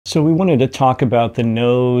So we wanted to talk about the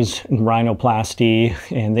nose and rhinoplasty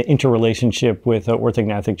and the interrelationship with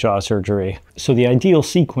orthognathic jaw surgery. So the ideal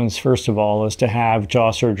sequence, first of all, is to have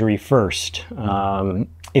jaw surgery first.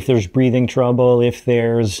 If there's breathing trouble, if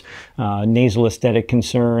there's nasal aesthetic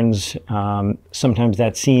concerns, sometimes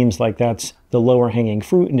that seems like that's the lower hanging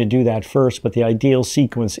fruit, and to do that first. But the ideal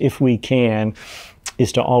sequence, if we can,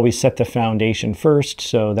 is to always set the foundation first.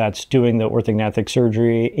 So that's doing the orthognathic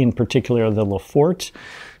surgery, in particular the Le Fort.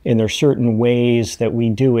 And there's certain ways that we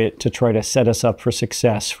do it to try to set us up for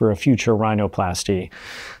success for a future rhinoplasty.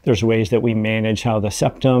 There's ways that we manage how the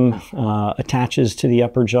septum attaches to the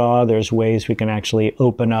upper jaw. There's ways we can actually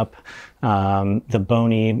open up the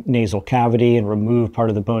bony nasal cavity and remove part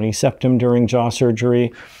of the bony septum during jaw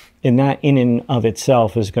surgery. And that in and of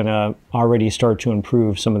itself is going to already start to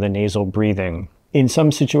improve some of the nasal breathing. In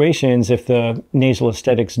some situations, if the nasal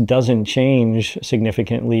aesthetics doesn't change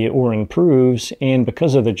significantly or improves, and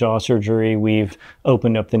because of the jaw surgery, we've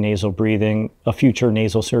opened up the nasal breathing, a future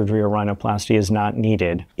nasal surgery or rhinoplasty is not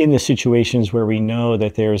needed. In the situations where we know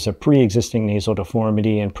that there's a pre-existing nasal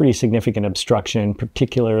deformity and pretty significant obstruction,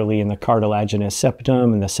 particularly in the cartilaginous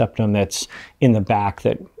septum and the septum that's in the back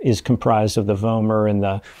that is comprised of the vomer and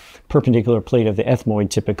the perpendicular plate of the ethmoid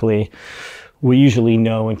typically, we usually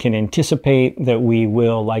know and can anticipate that we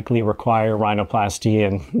will likely require rhinoplasty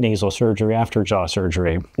and nasal surgery after jaw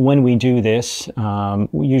surgery. When we do this,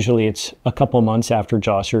 usually it's a couple months after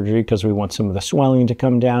jaw surgery because we want some of the swelling to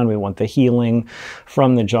come down. We want the healing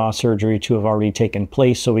from the jaw surgery to have already taken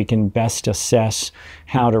place so we can best assess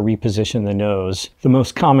how to reposition the nose. The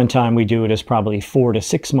most common time we do it is probably 4 to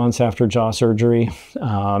 6 months after jaw surgery,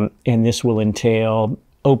 and this will entail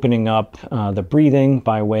opening up the breathing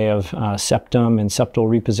by way of septum and septal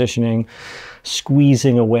repositioning,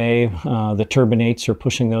 squeezing away the turbinates or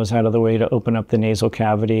pushing those out of the way to open up the nasal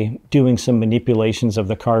cavity, doing some manipulations of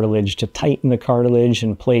the cartilage to tighten the cartilage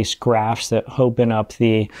and place grafts that open up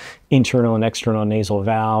the internal and external nasal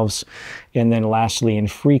valves. And then lastly and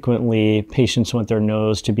frequently, patients want their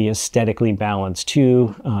nose to be aesthetically balanced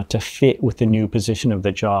too, to fit with the new position of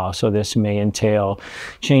the jaw. So this may entail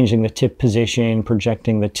changing the tip position,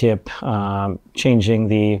 projecting the tip, changing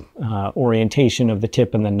the orientation of the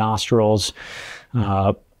tip and the nostrils,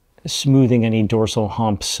 smoothing any dorsal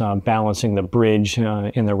humps, balancing the bridge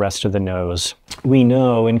in the rest of the nose. We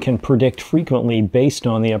know and can predict frequently based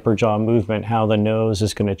on the upper jaw movement how the nose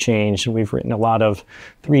is going to change. We've written a lot of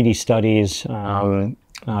 3D studies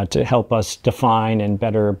to help us define and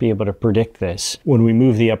better be able to predict this. When we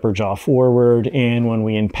move the upper jaw forward and when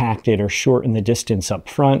we impact it or shorten the distance up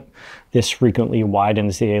front, this frequently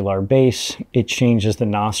widens the alar base. It changes the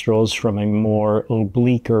nostrils from a more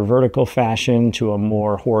oblique or vertical fashion to a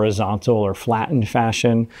more horizontal or flattened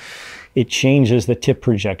fashion. It changes the tip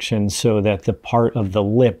projection so that the part of the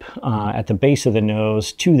lip at the base of the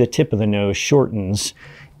nose to the tip of the nose shortens,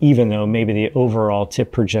 even though maybe the overall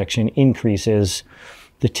tip projection increases.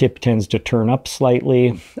 The tip tends to turn up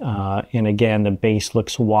slightly, and again, the base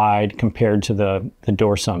looks wide compared to the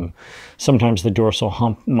dorsum. Sometimes the dorsal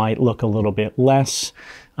hump might look a little bit less,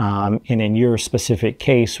 and in your specific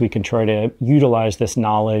case, we can try to utilize this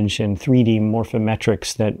knowledge and 3D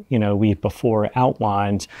morphometrics that we've before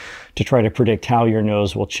outlined to try to predict how your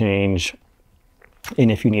nose will change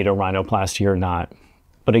and if you need a rhinoplasty or not.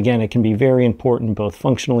 But again, it can be very important both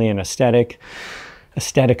functionally and aesthetically,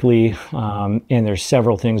 and there's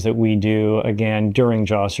several things that we do again during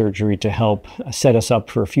jaw surgery to help set us up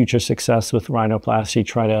for future success with rhinoplasty,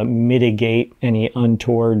 try to mitigate any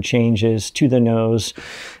untoward changes to the nose,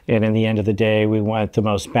 and in the end of the day we want the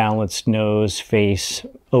most balanced nose, face,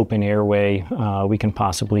 open airway we can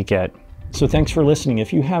possibly get. So thanks for listening.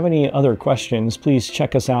 If you have any other questions, please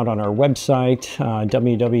check us out on our website,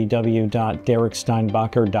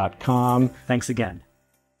 www.dereksteinbacher.com. Thanks again.